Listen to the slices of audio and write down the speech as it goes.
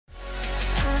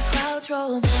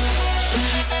control.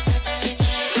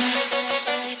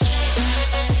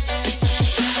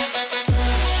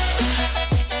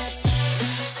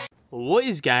 What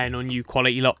is going on, you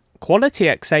quality lot? Quality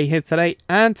XA here today,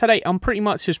 and today I'm pretty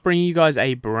much just bringing you guys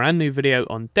a brand new video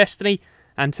on Destiny,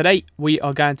 and today we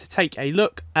are going to take a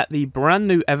look at the brand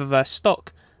new Eververse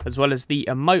stock, as well as the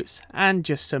emotes and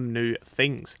just some new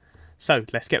things. So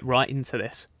let's get right into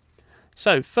this.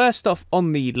 So first off,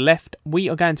 on the left, we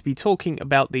are going to be talking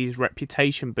about these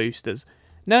reputation boosters.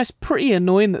 Now it's pretty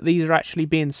annoying that these are actually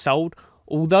being sold.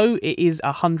 Although it is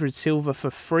 100 silver for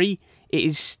free, it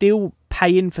is still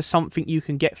paying for something you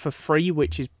can get for free,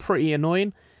 which is pretty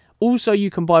annoying. Also, you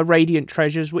can buy radiant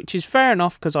treasures, which is fair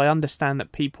enough because I understand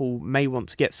that people may want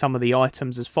to get some of the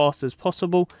items as fast as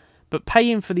possible. But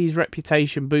paying for these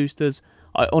reputation boosters,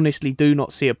 I honestly do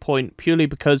not see a point, purely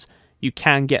because you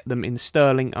can get them in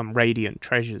sterling and radiant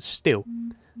treasures still.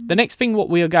 The next thing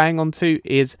what we are going on to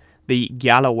is the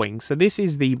Gjallarwing. So this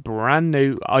is the brand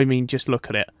new, I mean, just look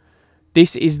at it.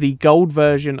 This is the gold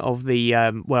version of the,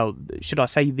 well, should I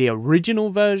say the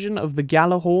original version of the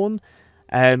Gjallarhorn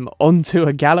onto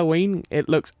a Gjallarwing. It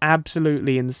looks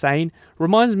absolutely insane.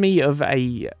 Reminds me of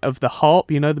the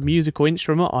harp, you know, the musical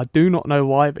instrument. I do not know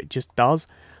why, but it just does.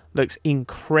 Looks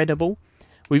incredible.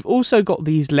 We've also got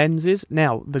these lenses.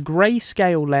 Now, the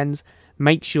grayscale lens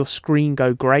makes your screen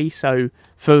go grey. So,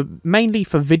 mainly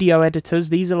for video editors,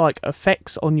 these are like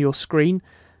effects on your screen.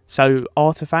 So,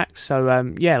 artifacts.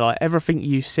 So, yeah, like everything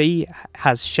you see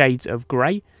has shades of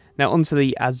grey. Now, onto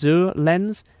the azure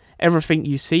lens, everything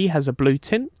you see has a blue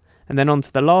tint. And then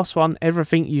onto the last one,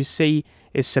 everything you see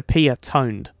is sepia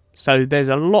toned. So, there's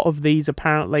a lot of these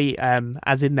apparently,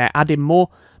 as in they're adding more.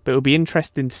 But it'll be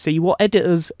interesting to see what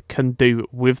editors can do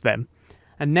with them.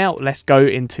 And now let's go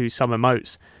into some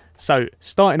emotes. So,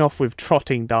 starting off with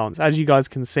Trotting Dance. As you guys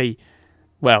can see,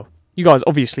 well, you guys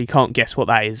obviously can't guess what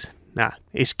that is. Nah,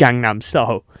 it's Gangnam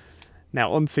Style.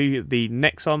 Now, onto the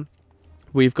next one.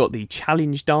 We've got the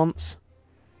Challenge Dance.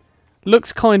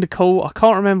 Looks kind of cool. I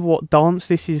can't remember what dance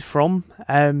this is from.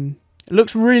 It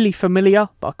looks really familiar,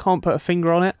 but I can't put a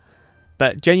finger on it.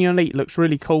 But genuinely, it looks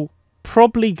really cool.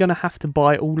 Probably going to have to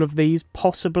buy all of these,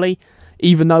 possibly,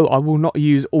 even though I will not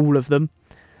use all of them.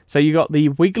 So you got the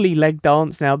Wiggly Leg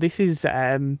Dance. Now, this is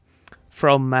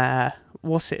from,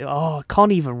 what's it? Oh, I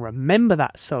can't even remember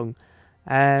that song.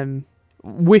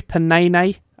 Whip and Nay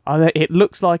Nay. It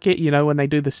looks like it, you know, when they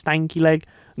do the stanky leg.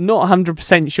 Not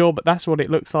 100% sure, but that's what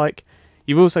it looks like.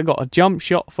 You've also got a jump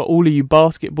shot for all of you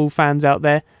basketball fans out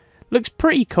there. Looks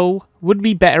pretty cool. Would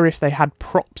be better if they had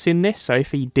props in this, so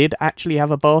if he did actually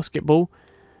have a basketball.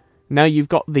 Now you've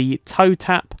got the toe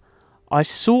tap. I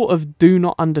sort of do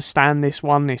not understand this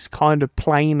one. It's kind of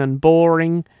plain and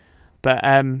boring. But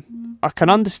I can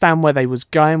understand where they was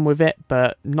going with it,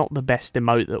 but not the best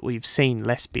emote that we've seen,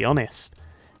 let's be honest.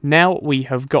 Now we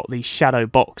have got the shadow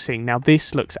boxing. Now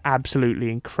this looks absolutely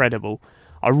incredible.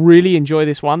 I really enjoy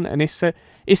this one, and it's an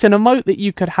emote that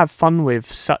you could have fun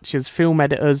with, such as film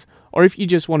editors, or if you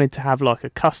just wanted to have like a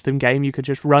custom game, you could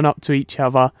just run up to each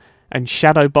other and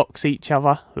shadow box each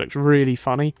other. Looks really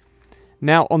funny.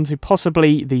 Now onto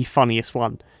possibly the funniest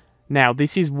one. Now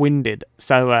this is winded,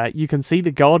 so you can see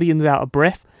the Guardians out of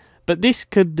breath, but this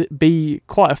could be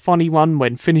quite a funny one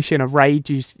when finishing a raid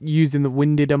using the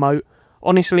winded emote.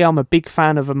 Honestly, I'm a big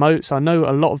fan of emotes. I know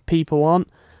a lot of people aren't,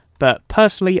 but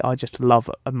personally, I just love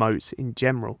emotes in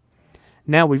general.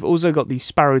 Now we've also got the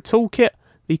Sparrow Toolkit,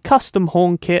 the Custom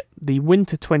Horn Kit, the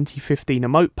Winter 2015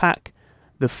 Emote Pack,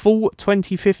 the Fall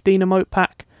 2015 Emote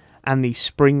Pack, and the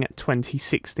Spring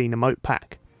 2016 Emote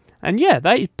Pack. And yeah,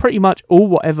 that is pretty much all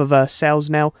what Eververse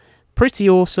sells now. Pretty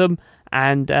awesome,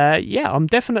 and yeah, I'm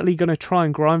definitely going to try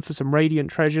and grind for some Radiant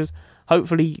Treasures.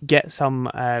 Hopefully get some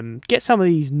of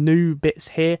these new bits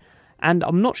here. And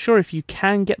I'm not sure if you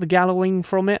can get the Gjallarwing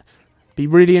from it. Be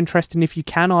really interesting if you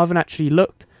can. I haven't actually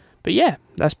looked. But yeah,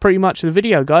 that's pretty much the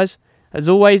video, guys. As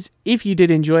always, if you did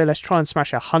enjoy, let's try and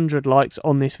smash 100 likes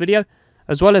on this video,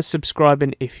 as well as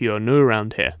subscribing if you're new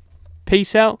around here.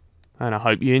 Peace out, and I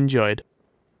hope you enjoyed.